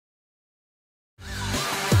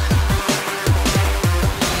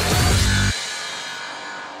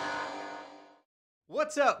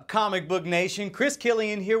What's up, Comic Book Nation? Chris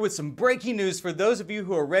Killian here with some breaking news for those of you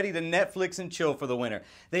who are ready to Netflix and chill for the winter.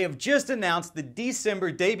 They have just announced the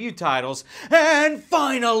December debut titles, and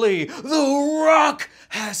finally, The Rock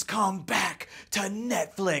has come back to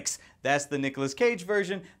Netflix. That's the Nicolas Cage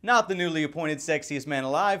version, not the newly appointed sexiest man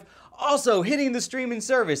alive. Also hitting the streaming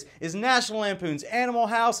service is National Lampoon's Animal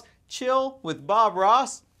House, Chill with Bob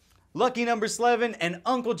Ross, Lucky Number 11, and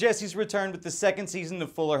Uncle Jesse's return with the second season of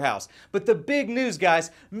Fuller House. But the big news,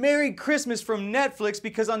 guys, Merry Christmas from Netflix,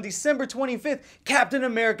 because on December 25th, Captain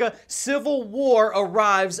America Civil War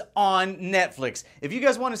arrives on Netflix. If you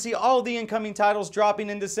guys want to see all the incoming titles dropping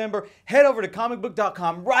in December, head over to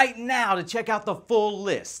comicbook.com right now to check out the full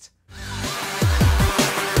list.